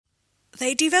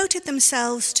They devoted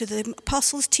themselves to the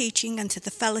apostles' teaching and to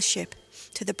the fellowship,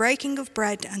 to the breaking of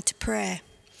bread and to prayer.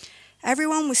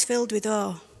 Everyone was filled with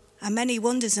awe, and many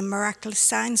wonders and miraculous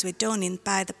signs were done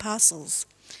by the apostles.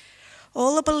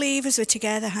 All the believers were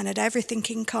together and had everything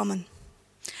in common.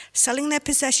 Selling their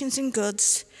possessions and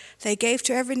goods, they gave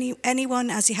to anyone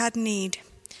as he had need.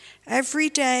 Every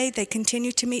day they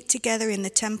continued to meet together in the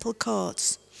temple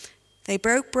courts. They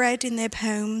broke bread in their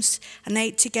homes and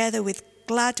ate together with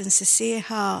glad and sincere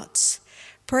hearts,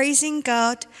 praising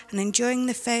God and enjoying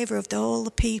the favor of all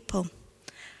the people.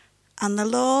 And the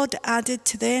Lord added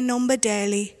to their number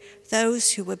daily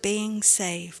those who were being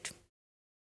saved.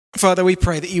 Father, we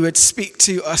pray that you would speak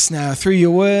to us now through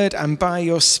your word and by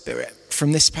your Spirit.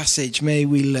 From this passage, may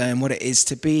we learn what it is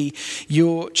to be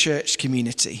your church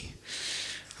community.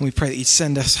 And we pray that you'd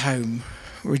send us home,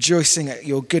 rejoicing at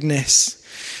your goodness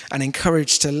and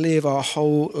encouraged to live our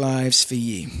whole lives for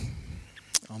you.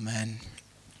 Amen.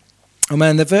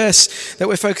 Amen. The verse that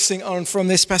we're focusing on from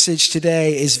this passage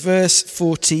today is verse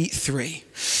 43.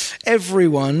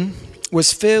 Everyone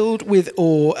was filled with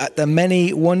awe at the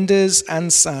many wonders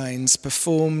and signs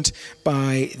performed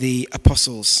by the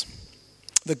apostles.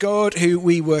 The God who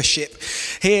we worship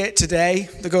here today,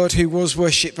 the God who was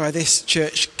worshipped by this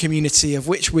church community, of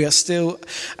which we are still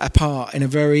a part in a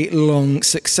very long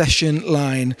succession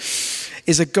line,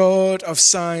 is a God of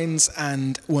signs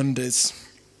and wonders.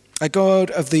 A God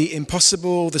of the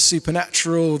impossible, the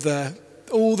supernatural,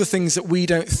 all the things that we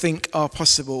don't think are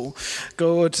possible.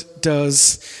 God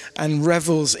does and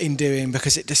revels in doing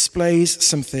because it displays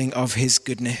something of his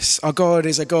goodness. Our God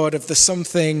is a God of the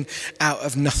something out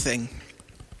of nothing.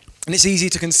 And it's easy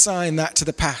to consign that to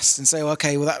the past and say, well,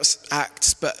 okay, well, that was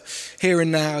Acts, but here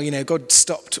and now, God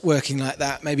stopped working like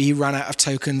that. Maybe he ran out of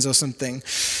tokens or something.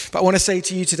 But I want to say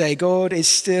to you today, God is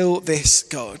still this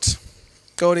God.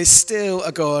 God is still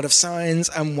a God of signs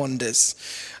and wonders,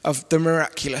 of the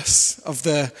miraculous, of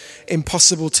the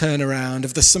impossible turnaround,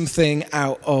 of the something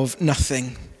out of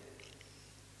nothing.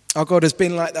 Our God has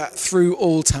been like that through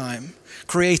all time,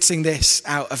 creating this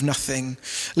out of nothing,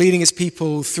 leading his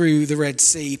people through the Red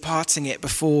Sea, parting it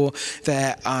before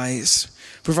their eyes,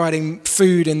 providing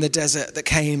food in the desert that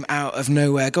came out of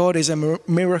nowhere. God is a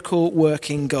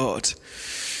miracle-working God,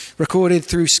 recorded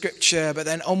through Scripture, but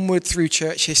then onward through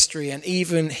church history, and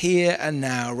even here and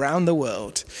now, around the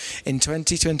world in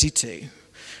 2022.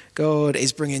 God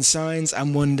is bringing signs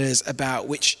and wonders about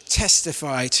which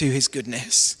testify to his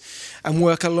goodness and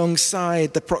work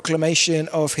alongside the proclamation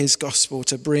of his gospel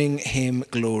to bring him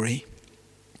glory.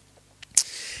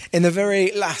 In the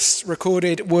very last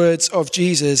recorded words of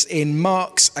Jesus in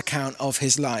Mark's account of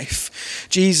his life,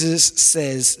 Jesus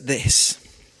says this: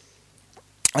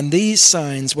 "And these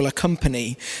signs will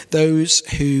accompany those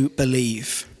who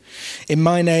believe. In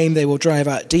my name they will drive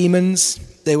out demons,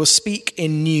 they will speak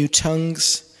in new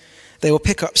tongues, they will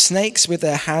pick up snakes with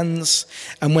their hands,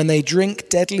 and when they drink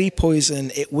deadly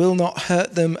poison, it will not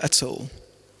hurt them at all.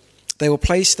 They will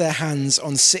place their hands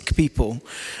on sick people,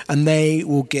 and they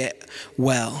will get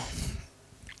well."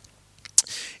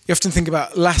 You often think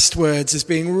about last words as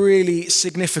being really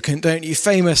significant, don't you?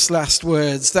 Famous last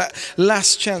words, that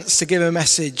last chance to give a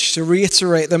message, to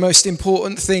reiterate the most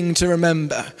important thing to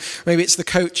remember. Maybe it's the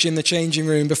coach in the changing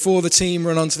room before the team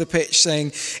run onto the pitch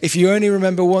saying, if you only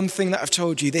remember one thing that I've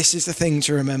told you, this is the thing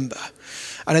to remember.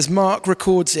 And as Mark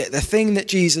records it, the thing that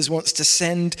Jesus wants to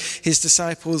send his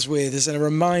disciples with is a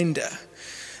reminder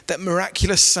that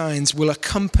miraculous signs will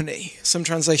accompany, some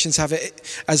translations have it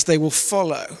as they will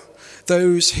follow,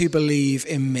 those who believe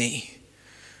in me.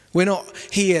 We're not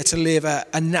here to live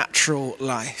a natural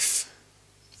life.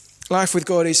 Life with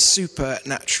God is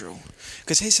supernatural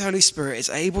because his Holy Spirit is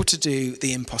able to do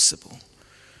the impossible.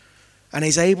 And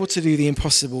he's able to do the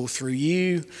impossible through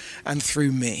you and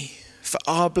through me, for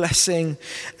our blessing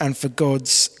and for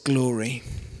God's glory.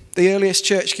 The earliest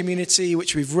church community,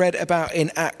 which we've read about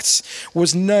in Acts,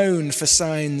 was known for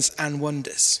signs and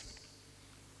wonders.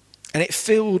 And it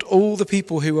filled all the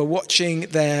people who were watching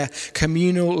their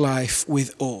communal life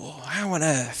with awe. How on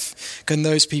earth can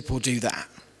those people do that?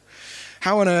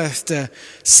 How on earth do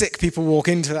sick people walk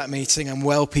into that meeting and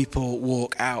well people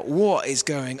walk out? What is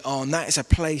going on? That is a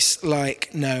place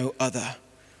like no other.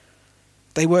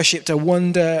 They worshipped a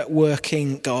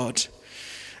wonder-working God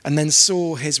and then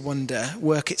saw his wonder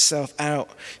work itself out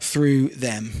through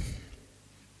them.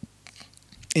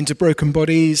 Into broken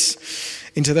bodies,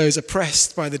 into those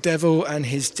oppressed by the devil and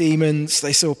his demons.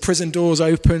 They saw prison doors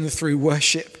open through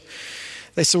worship.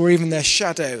 They saw even their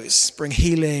shadows bring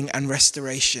healing and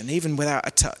restoration, even without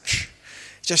a touch.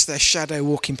 Just their shadow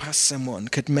walking past someone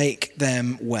could make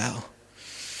them well.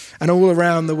 And all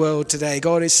around the world today,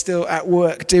 God is still at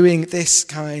work doing this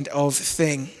kind of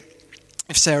thing.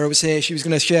 If Sarah was here, she was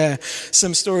going to share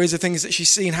some stories of things that she's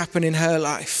seen happen in her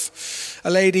life. A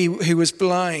lady who was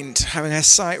blind, having her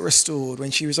sight restored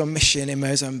when she was on mission in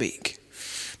Mozambique,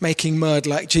 making mud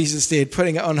like Jesus did,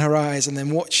 putting it on her eyes and then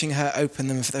watching her open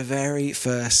them for the very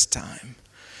first time.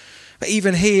 But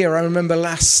even here, I remember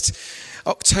last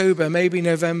October, maybe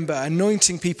November,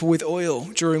 anointing people with oil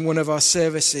during one of our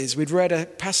services. We'd read a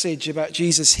passage about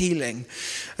Jesus healing,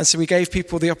 and so we gave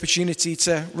people the opportunity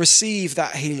to receive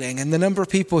that healing. And the number of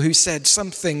people who said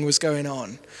something was going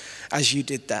on as you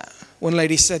did that. One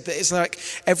lady said that it's like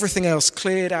everything else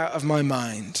cleared out of my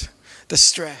mind. The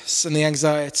stress and the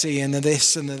anxiety and the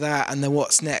this and the that and the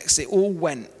what's next, it all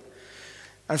went.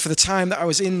 And for the time that I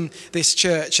was in this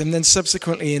church and then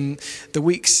subsequently in the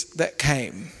weeks that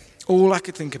came, all I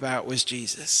could think about was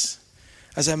Jesus.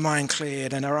 As her mind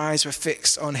cleared and her eyes were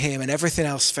fixed on him and everything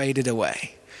else faded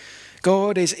away.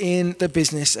 God is in the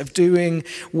business of doing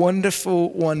wonderful,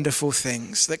 wonderful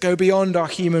things that go beyond our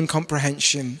human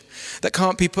comprehension, that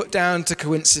can't be put down to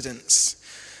coincidence.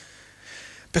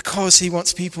 Because he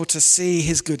wants people to see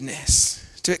his goodness,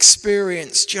 to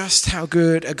experience just how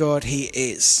good a God he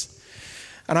is.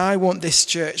 And I want this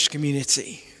church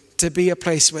community to be a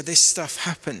place where this stuff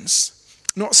happens.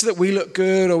 Not so that we look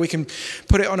good or we can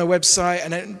put it on a website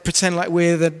and then pretend like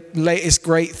we're the latest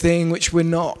great thing, which we're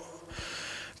not.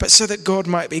 But so that God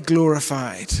might be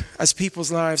glorified as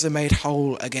people's lives are made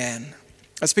whole again.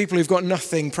 As people who've got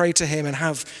nothing pray to him and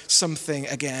have something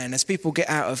again. As people get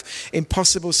out of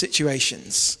impossible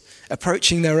situations,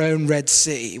 approaching their own Red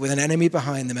Sea with an enemy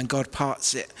behind them and God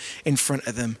parts it in front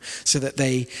of them so that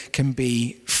they can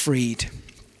be freed.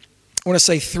 I want to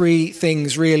say three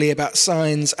things really about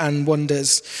signs and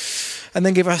wonders and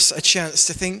then give us a chance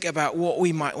to think about what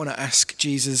we might want to ask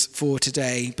Jesus for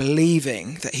today,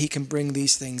 believing that he can bring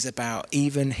these things about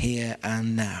even here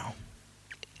and now.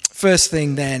 First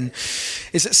thing then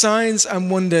is that signs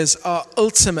and wonders are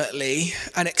ultimately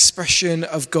an expression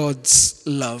of God's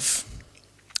love.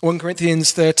 1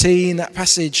 Corinthians 13, that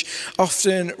passage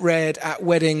often read at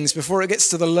weddings before it gets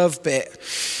to the love bit.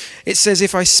 It says,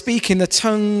 if I speak in the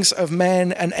tongues of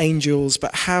men and angels,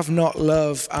 but have not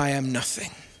love, I am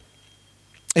nothing.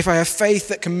 If I have faith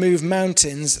that can move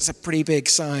mountains, it's a pretty big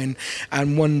sign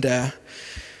and wonder,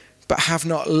 but have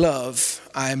not love,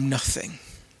 I am nothing.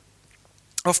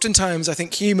 Oftentimes, I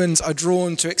think humans are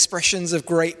drawn to expressions of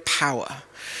great power,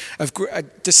 of a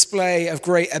display of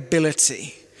great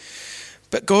ability.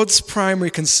 But God's primary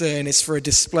concern is for a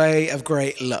display of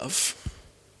great love.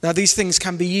 Now, these things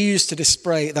can be used to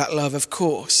display that love, of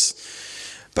course,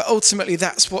 but ultimately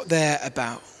that's what they're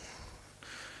about.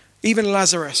 Even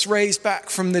Lazarus, raised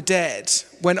back from the dead,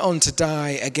 went on to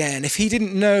die again. If he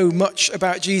didn't know much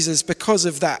about Jesus because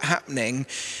of that happening,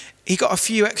 he got a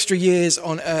few extra years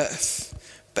on earth,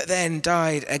 but then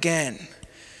died again.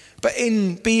 But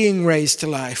in being raised to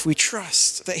life, we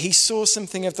trust that he saw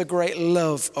something of the great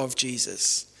love of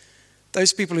Jesus.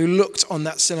 Those people who looked on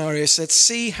that scenario said,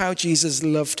 see how Jesus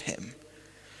loved him.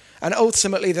 And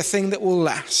ultimately, the thing that will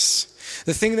last,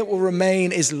 the thing that will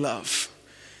remain is love.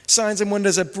 Signs and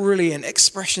wonders are brilliant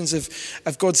expressions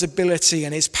of God's ability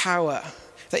and his power,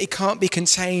 that he can't be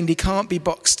contained, he can't be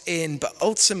boxed in. But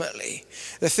ultimately,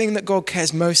 the thing that God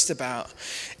cares most about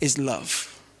is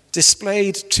love,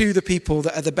 displayed to the people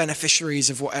that are the beneficiaries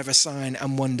of whatever sign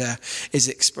and wonder is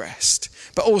expressed,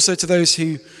 but also to those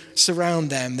who surround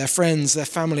them, their friends, their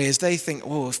family, as they think,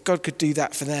 oh, if God could do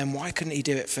that for them, why couldn't he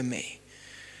do it for me?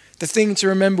 The thing to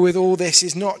remember with all this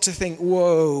is not to think,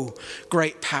 whoa,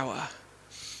 great power,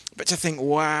 but to think,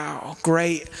 wow,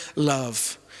 great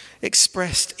love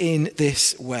expressed in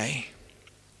this way.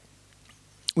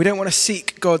 We don't want to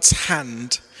seek God's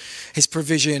hand, his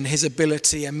provision, his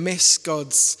ability, and miss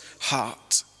God's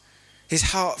heart.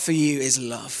 His heart for you is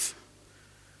love.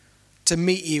 To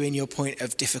meet you in your point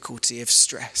of difficulty, of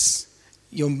stress,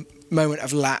 your moment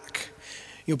of lack,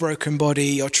 your broken body,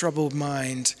 your troubled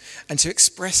mind, and to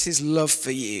express his love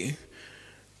for you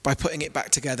by putting it back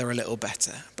together a little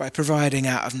better, by providing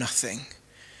out of nothing.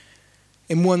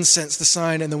 In one sense, the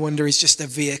sign and the wonder is just a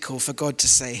vehicle for God to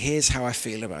say, here's how I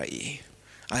feel about you.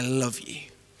 I love you.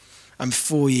 I'm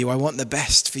for you. I want the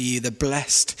best for you, the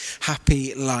blessed,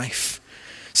 happy life.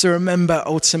 So remember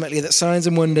ultimately that signs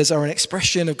and wonders are an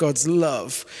expression of God's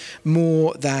love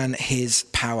more than his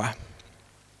power.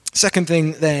 Second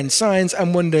thing then, signs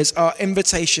and wonders are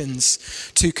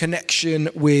invitations to connection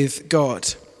with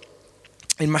God.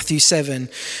 In Matthew 7,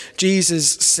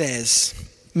 Jesus says,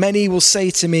 many will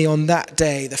say to me on that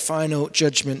day, the final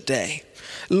judgment day,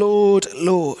 Lord,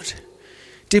 Lord,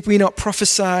 Did we not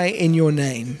prophesy in your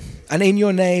name, and in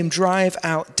your name drive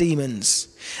out demons,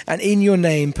 and in your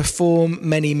name perform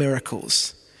many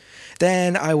miracles?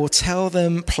 Then I will tell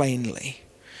them plainly,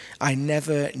 I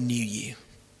never knew you.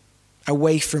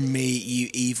 Away from me, you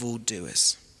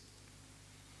evildoers.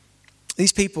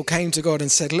 These people came to God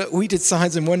and said, look, we did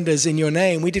signs and wonders in your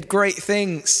name. We did great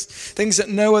things that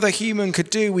no other human could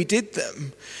do. We did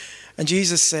them. And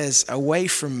Jesus says, away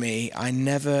from me, I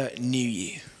never knew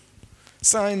you.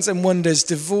 Signs and wonders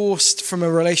divorced from a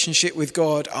relationship with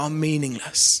God are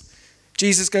meaningless.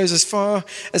 Jesus goes as far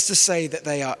as to say that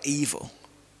they are evil.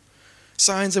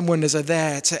 Signs and wonders are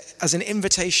there as an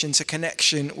invitation to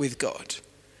connection with God,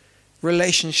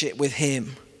 relationship with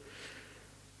him.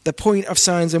 The point of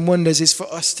signs and wonders is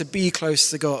for us to be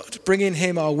close to God, bringing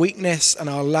him our weakness and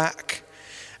our lack,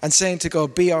 and saying to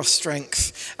God, be our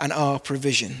strength and our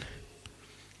provision.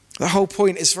 The whole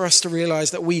point is for us to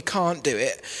realize that we can't do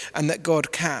it and that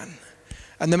God can.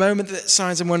 And the moment that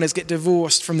signs and wonders get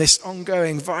divorced from this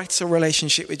ongoing vital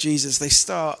relationship with Jesus, they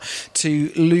start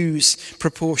to lose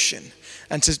proportion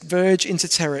and to verge into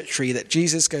territory that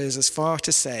Jesus goes as far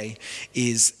to say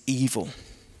is evil.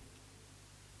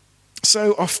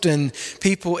 So often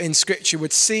people in Scripture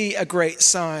would see a great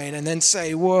sign and then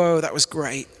say, whoa, that was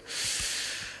great.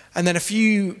 And then a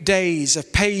few days, a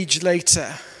page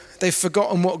later, they've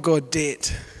forgotten what God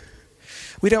did.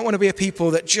 We don't want to be a people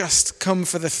that just come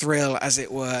for the thrill, as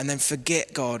it were, and then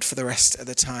forget God for the rest of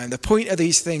the time. The point of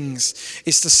these things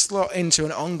is to slot into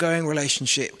an ongoing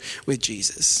relationship with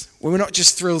Jesus, where we're not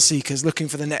just thrill seekers looking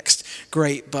for the next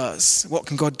great buzz. What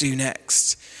can God do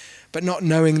next? But not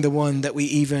knowing the one that we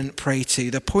even pray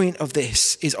to. The point of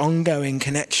this is ongoing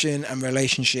connection and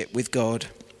relationship with God.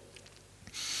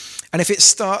 And if it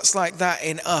starts like that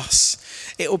in us,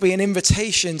 it will be an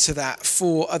invitation to that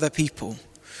for other people.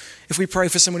 If we pray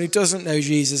for someone who doesn't know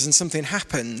Jesus and something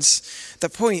happens, the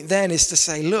point then is to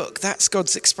say, look, that's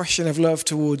God's expression of love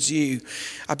towards you.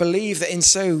 I believe that in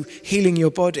so healing your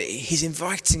body, he's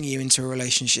inviting you into a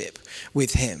relationship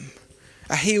with him.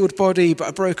 A healed body but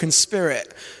a broken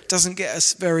spirit doesn't get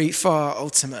us very far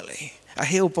ultimately. A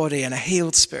healed body and a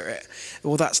healed spirit,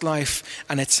 well, that's life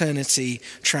and eternity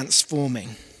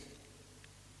transforming.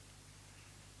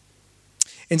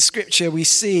 In Scripture we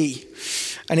see,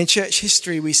 and in church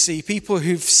history we see, people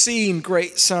who've seen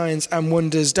great signs and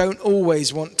wonders don't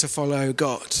always want to follow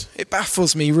God. It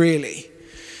baffles me really.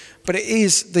 But it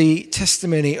is the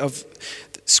testimony of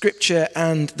Scripture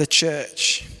and the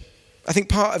church. I think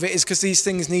part of it is because these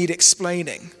things need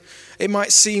explaining. It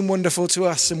might seem wonderful to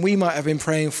us and we might have been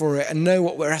praying for it and know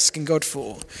what we're asking God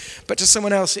for. But to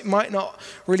someone else, it might not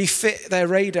really fit their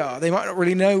radar. They might not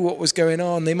really know what was going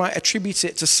on. They might attribute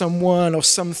it to someone or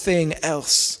something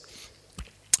else.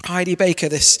 Heidi Baker,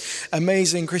 this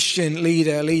amazing Christian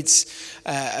leader, leads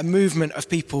a movement of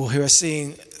people who are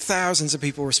seeing thousands of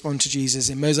people respond to Jesus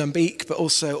in Mozambique, but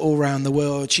also all around the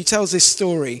world. She tells this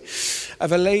story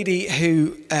of a lady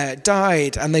who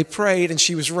died and they prayed and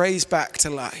she was raised back to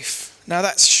life. Now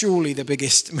that's surely the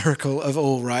biggest miracle of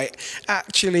all, right?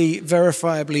 Actually,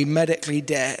 verifiably, medically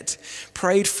dead,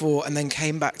 prayed for and then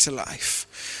came back to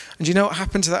life. And do you know what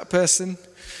happened to that person?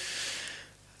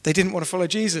 They didn't want to follow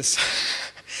Jesus.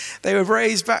 They were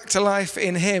raised back to life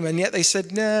in him, and yet they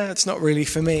said, no, it's not really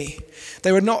for me.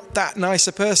 They were not that nice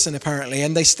a person, apparently,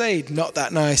 and they stayed not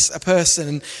that nice a person.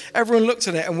 And everyone looked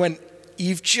at it and went,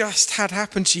 you've just had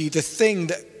happen to you the thing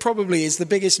that probably is the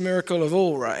biggest miracle of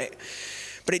all, right?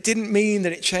 But it didn't mean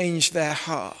that it changed their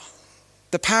heart.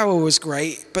 The power was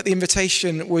great, but the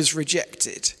invitation was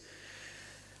rejected.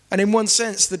 And in one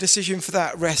sense, the decision for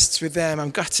that rests with them.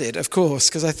 I'm gutted, of course,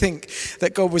 because I think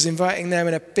that God was inviting them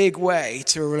in a big way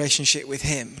to a relationship with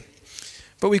him.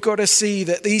 But we've got to see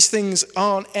that these things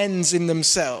aren't ends in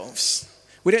themselves.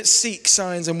 We don't seek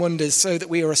signs and wonders so that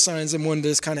we are a signs and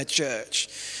wonders kind of church.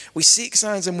 We seek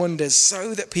signs and wonders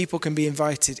so that people can be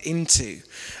invited into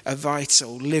a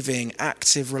vital, living,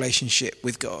 active relationship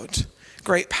with God.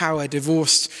 Great power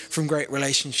divorced from great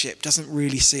relationship doesn't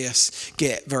really see us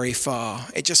get very far.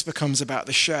 It just becomes about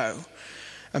the show.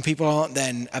 And people aren't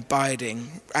then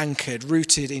abiding, anchored,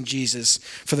 rooted in Jesus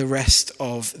for the rest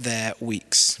of their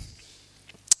weeks.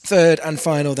 Third and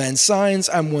final then, signs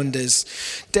and wonders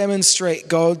demonstrate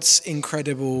God's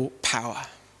incredible power.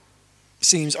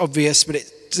 Seems obvious, but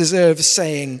it deserves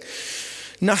saying.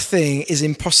 Nothing is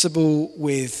impossible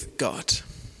with God.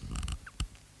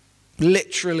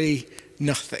 Literally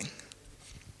nothing.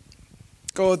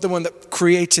 God, the one that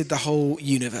created the whole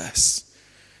universe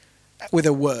with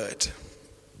a word.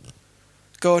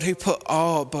 God who put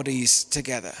our bodies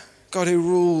together. God who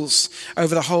rules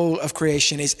over the whole of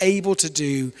creation is able to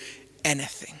do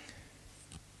anything.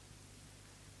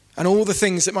 And all the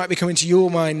things that might be coming to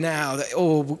your mind now that,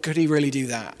 oh, could he really do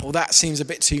that? Or that seems a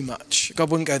bit too much.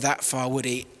 God wouldn't go that far, would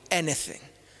he? Anything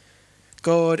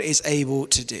God is able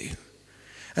to do.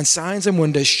 And signs and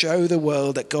wonders show the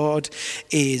world that God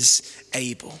is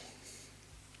able.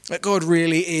 That God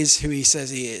really is who he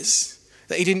says he is.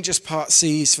 That he didn't just part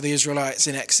seas for the Israelites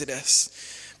in Exodus,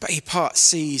 but he parts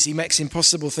seas. He makes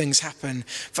impossible things happen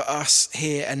for us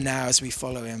here and now as we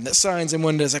follow him. That signs and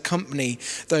wonders accompany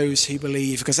those who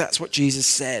believe, because that's what Jesus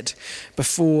said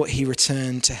before he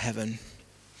returned to heaven.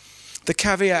 The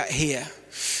caveat here,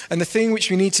 and the thing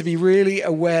which we need to be really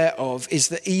aware of, is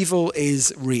that evil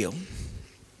is real.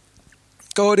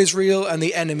 God is real and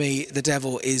the enemy, the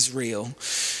devil, is real.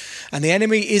 And the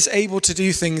enemy is able to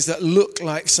do things that look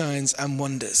like signs and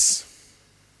wonders.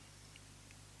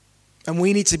 And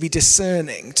we need to be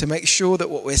discerning to make sure that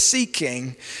what we're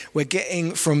seeking, we're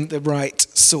getting from the right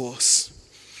source.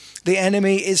 The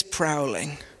enemy is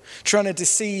prowling, trying to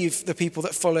deceive the people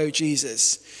that follow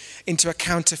Jesus into a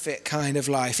counterfeit kind of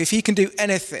life. If he can do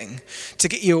anything to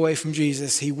get you away from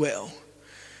Jesus, he will.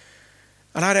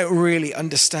 And I don't really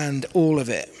understand all of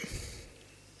it.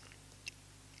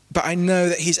 But I know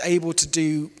that he's able to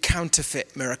do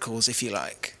counterfeit miracles, if you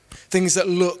like. Things that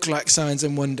look like signs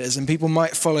and wonders, and people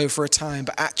might follow for a time,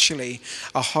 but actually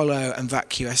are hollow and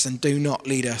vacuous and do not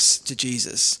lead us to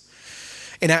Jesus.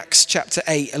 In Acts chapter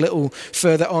 8, a little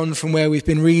further on from where we've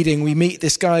been reading, we meet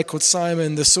this guy called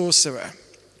Simon the sorcerer,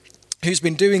 who's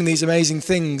been doing these amazing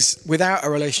things without a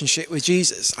relationship with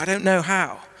Jesus. I don't know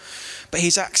how, but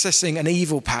he's accessing an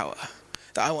evil power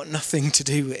that I want nothing to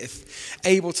do with,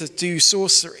 able to do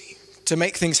sorcery, to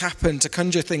make things happen, to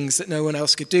conjure things that no one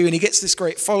else could do. And he gets this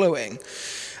great following.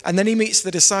 And then he meets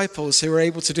the disciples who are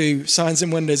able to do signs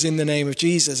and wonders in the name of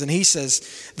Jesus. And he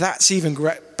says, that's even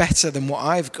better than what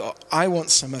I've got. I want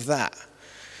some of that.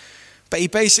 But he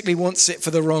basically wants it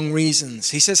for the wrong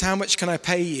reasons. He says, how much can I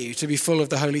pay you to be full of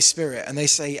the Holy Spirit? And they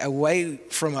say, away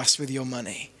from us with your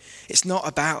money. It's not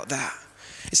about that.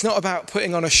 It's not about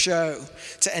putting on a show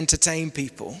to entertain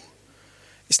people.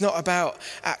 It's not about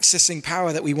accessing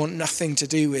power that we want nothing to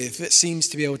do with, that seems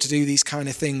to be able to do these kind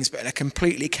of things, but in a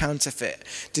completely counterfeit,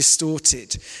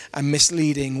 distorted, and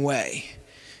misleading way.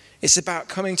 It's about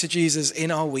coming to Jesus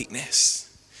in our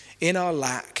weakness, in our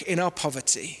lack, in our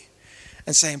poverty,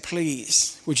 and saying,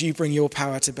 please, would you bring your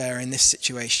power to bear in this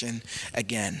situation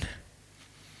again?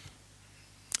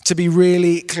 To be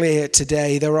really clear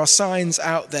today, there are signs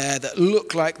out there that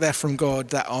look like they're from God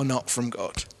that are not from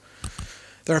God.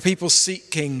 There are people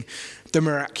seeking the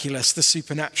miraculous, the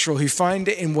supernatural, who find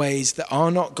it in ways that are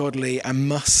not godly and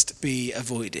must be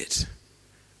avoided.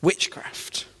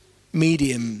 Witchcraft,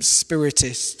 mediums,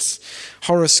 spiritists,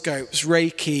 horoscopes,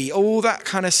 Reiki, all that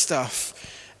kind of stuff.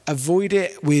 Avoid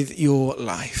it with your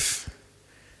life.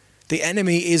 The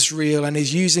enemy is real and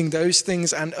is using those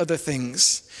things and other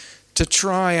things to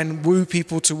try and woo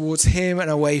people towards him and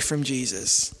away from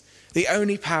Jesus. The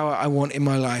only power I want in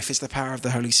my life is the power of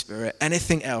the Holy Spirit.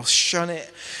 Anything else, shun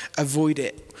it, avoid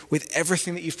it with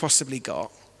everything that you've possibly got.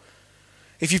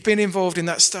 If you've been involved in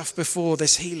that stuff before,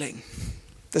 there's healing.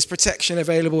 There's protection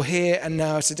available here and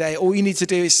now today. All you need to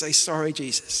do is say, sorry,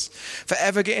 Jesus, for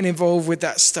ever getting involved with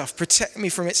that stuff. Protect me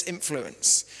from its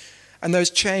influence. And those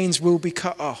chains will be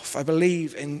cut off. I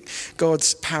believe in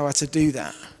God's power to do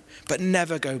that. But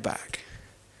never go back.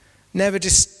 Never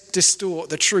distort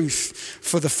the truth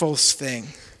for the false thing.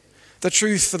 The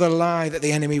truth for the lie that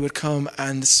the enemy would come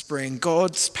and spring.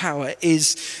 God's power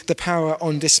is the power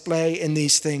on display in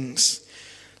these things.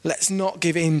 Let's not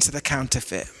give in to the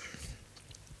counterfeit.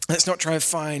 Let's not try and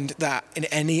find that in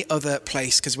any other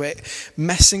place, because we're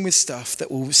messing with stuff that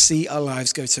will see our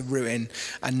lives go to ruin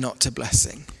and not to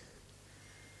blessing.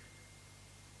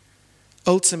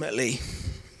 Ultimately,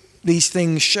 these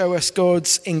things show us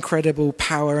God's incredible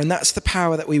power, and that's the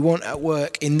power that we want at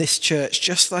work in this church,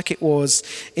 just like it was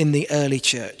in the early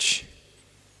church.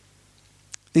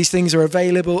 These things are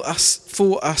available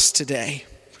for us today,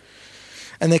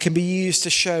 and they can be used to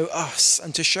show us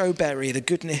and to show Berry the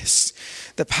goodness,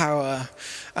 the power,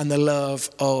 and the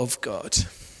love of God.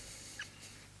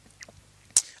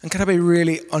 And can I be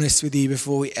really honest with you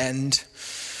before we end?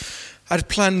 I'd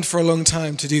planned for a long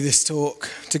time to do this talk,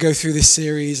 to go through this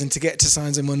series and to get to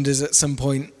Signs and Wonders at some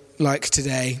point like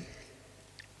today.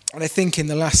 And I think in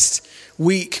the last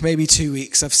week, maybe 2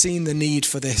 weeks, I've seen the need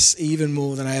for this even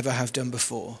more than I ever have done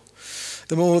before.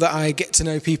 The more that I get to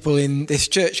know people in this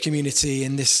church community,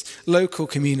 in this local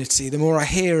community, the more I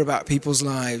hear about people's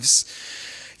lives.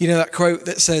 You know that quote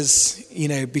that says,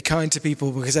 be kind to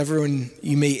people because everyone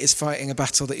you meet is fighting a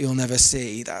battle that you'll never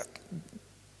see.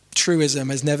 truism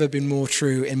has never been more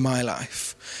true in my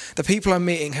life. The people I'm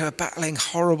meeting who are battling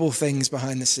horrible things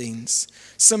behind the scenes,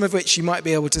 some of which you might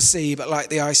be able to see, but like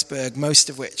the iceberg, most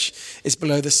of which is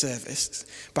below the surface,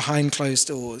 behind closed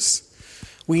doors.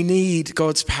 We need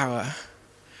God's power.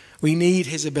 We need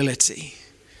his ability.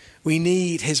 We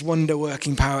need his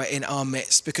wonder-working power in our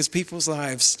midst, because people's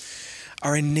lives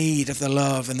are in need of the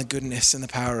love and the goodness and the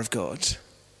power of God.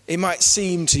 It might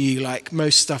seem to you like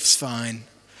most stuff's fine.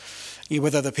 You're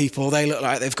with other people, they look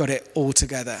like they've got it all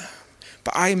together.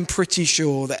 But I'm pretty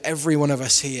sure that every one of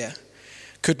us here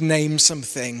could name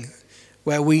something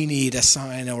where we need a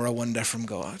sign or a wonder from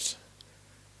God.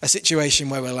 A situation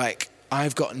where we're like,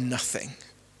 I've got nothing.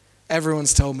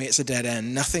 Everyone's told me it's a dead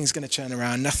end. Nothing's going to turn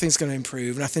around. Nothing's going to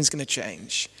improve. Nothing's going to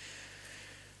change.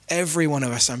 Every one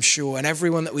of us, I'm sure, and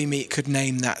everyone that we meet could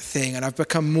name that thing. And I've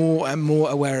become more and more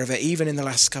aware of it, even in the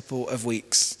last couple of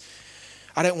weeks.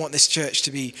 I don't want this church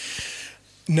to be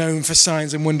known for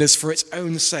signs and wonders for its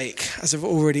own sake. As I've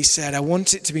already said, I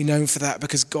want it to be known for that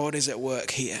because God is at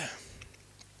work here.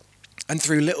 And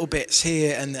through little bits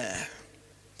here and there,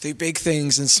 through big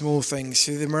things and small things,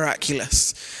 through the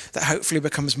miraculous that hopefully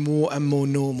becomes more and more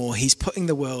normal, he's putting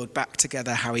the world back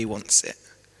together how he wants it.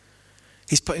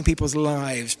 He's putting people's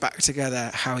lives back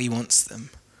together how he wants them.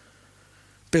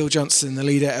 Bill Johnson, the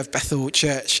leader of Bethel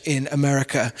Church in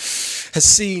America, has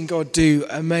seen God do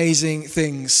amazing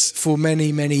things for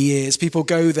many, many years. People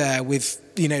go there with,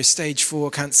 stage 4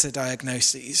 cancer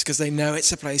diagnoses because they know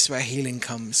it's a place where healing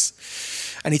comes.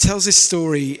 And he tells this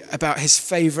story about his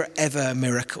favorite ever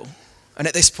miracle. And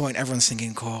at this point, everyone's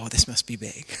thinking, oh, this must be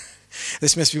big.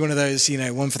 This must be one of those,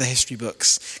 one for the history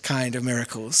books kind of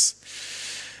miracles.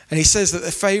 And he says that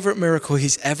the favorite miracle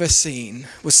he's ever seen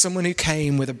was someone who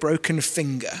came with a broken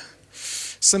finger.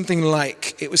 Something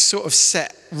like it was sort of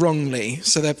set wrongly,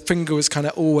 so their finger was kind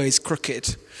of always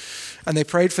crooked. And they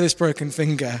prayed for this broken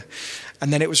finger,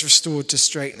 and then it was restored to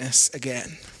straightness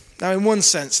again. Now, in one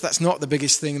sense, that's not the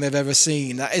biggest thing they've ever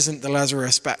seen. That isn't the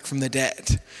Lazarus back from the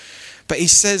dead. But he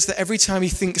says that every time he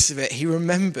thinks of it, he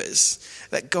remembers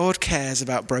that God cares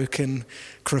about broken,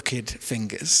 crooked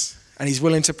fingers. And he's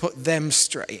willing to put them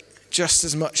straight just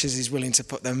as much as he's willing to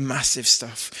put the massive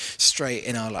stuff straight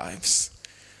in our lives.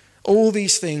 All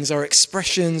these things are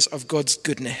expressions of God's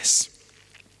goodness,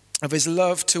 of his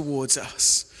love towards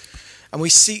us. And we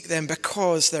seek them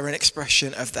because they're an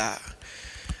expression of that.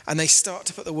 And they start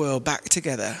to put the world back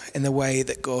together in the way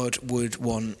that God would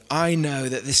want. I know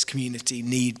that this community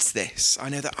needs this. I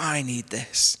know that I need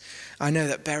this. I know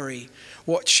that Berry,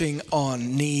 watching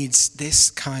on, needs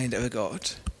this kind of a God.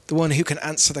 The one who can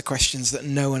answer the questions that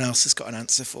no one else has got an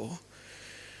answer for.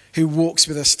 Who walks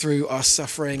with us through our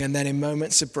suffering and then in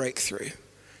moments of breakthrough,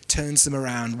 turns them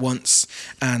around once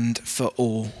and for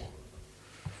all.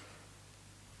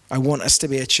 I want us to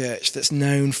be a church that's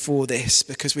known for this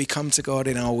because we come to God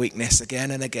in our weakness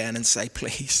again and again and say,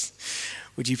 please,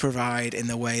 would you provide in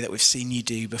the way that we've seen you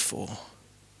do before?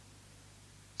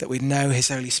 That we'd know his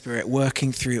Holy Spirit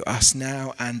working through us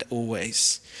now and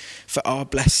always for our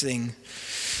blessing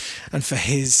and for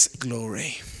his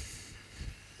glory.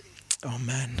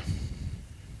 Amen.